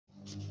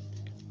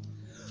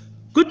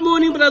Good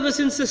morning, brothers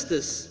and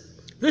sisters.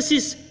 This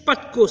is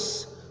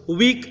PADKOS,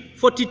 week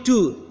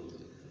 42.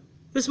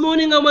 This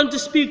morning I want to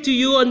speak to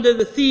you under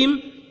the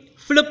theme,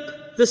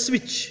 Flip the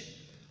Switch,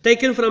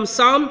 taken from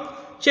Psalm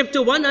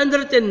chapter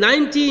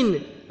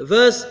 119,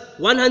 verse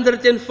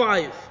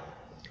 105.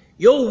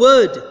 Your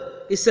word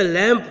is a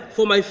lamp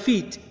for my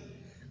feet,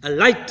 a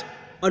light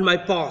on my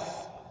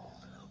path.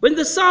 When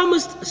the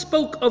psalmist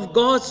spoke of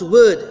God's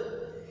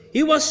word,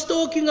 he was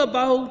talking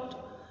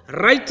about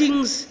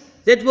writings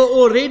that were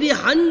already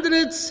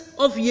hundreds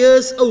of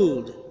years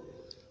old.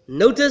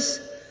 Notice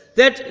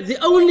that the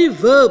only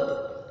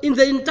verb in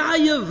the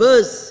entire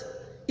verse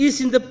is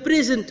in the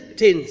present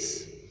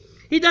tense.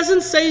 He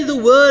doesn't say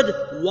the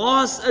word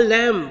was a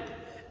lamp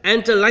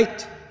and a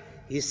light.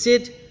 He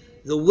said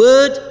the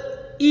word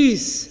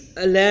is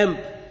a lamp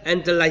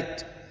and a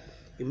light.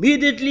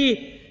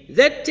 Immediately,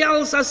 that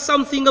tells us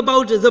something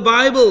about the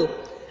Bible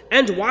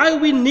and why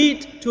we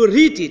need to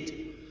read it.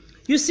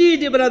 You see,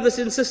 dear brothers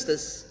and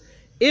sisters,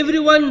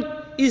 everyone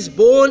is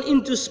born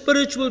into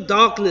spiritual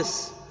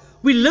darkness.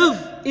 We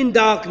live in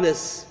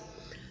darkness.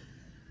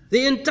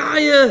 The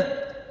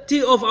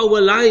entirety of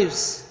our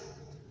lives,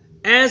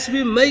 as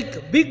we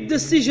make big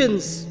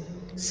decisions,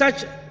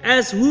 such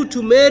as who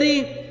to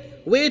marry,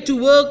 where to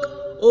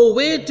work, or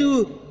where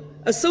to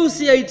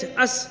associate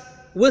us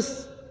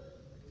with,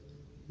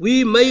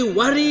 we may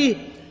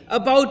worry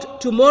about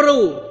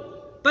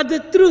tomorrow, but the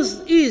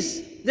truth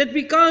is that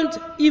we can't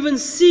even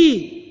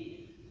see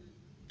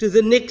to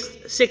the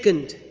next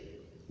second.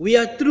 We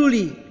are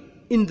truly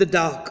in the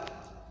dark.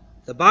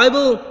 The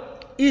Bible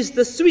is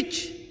the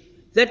switch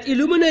that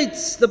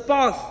illuminates the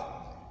path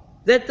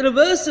that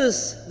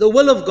traverses the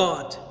will of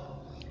God.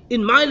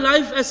 In my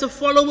life as a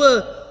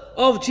follower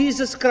of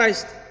Jesus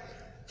Christ,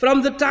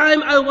 from the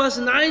time I was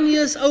 9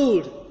 years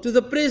old to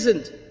the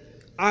present,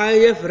 I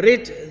have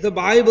read the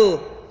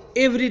Bible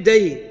every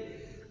day,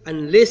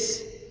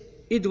 unless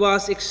it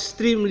was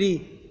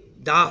extremely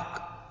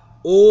dark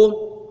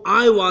or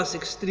I was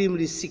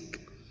extremely sick.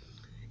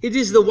 It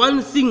is the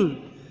one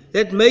thing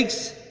that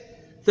makes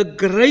the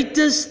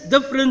greatest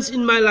difference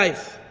in my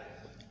life,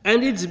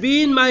 and it's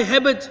been my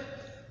habit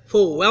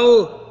for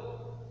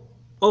well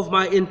of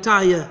my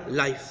entire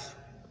life.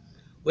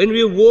 When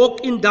we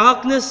walk in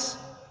darkness,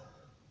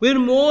 we're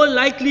more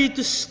likely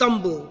to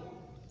stumble.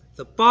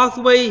 The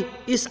pathway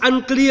is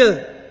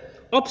unclear.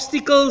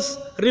 Obstacles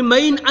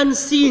remain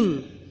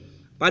unseen.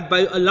 But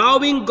by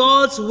allowing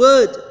God's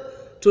word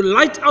to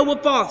light our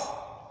path,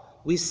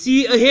 we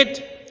see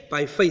ahead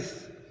by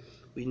faith.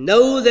 We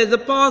know that the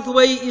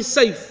pathway is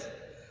safe.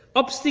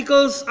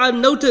 Obstacles are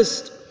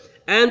noticed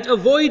and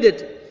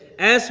avoided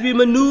as we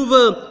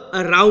maneuver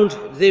around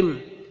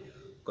them.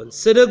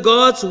 Consider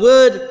God's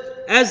word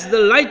as the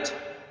light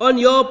on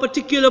your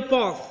particular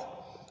path.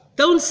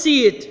 Don't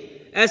see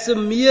it as a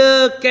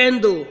mere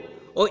candle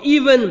or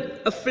even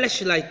a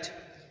flashlight.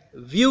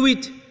 View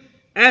it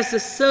as a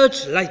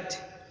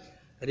searchlight,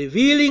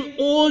 revealing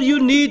all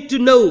you need to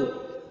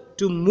know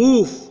to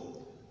move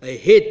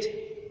ahead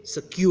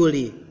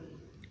securely.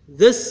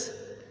 This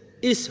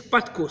is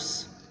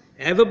PADKOS.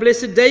 Have a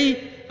blessed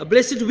day, a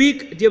blessed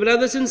week, dear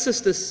brothers and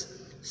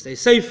sisters. Stay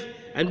safe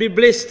and be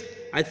blessed.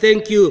 I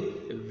thank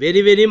you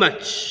very, very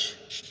much.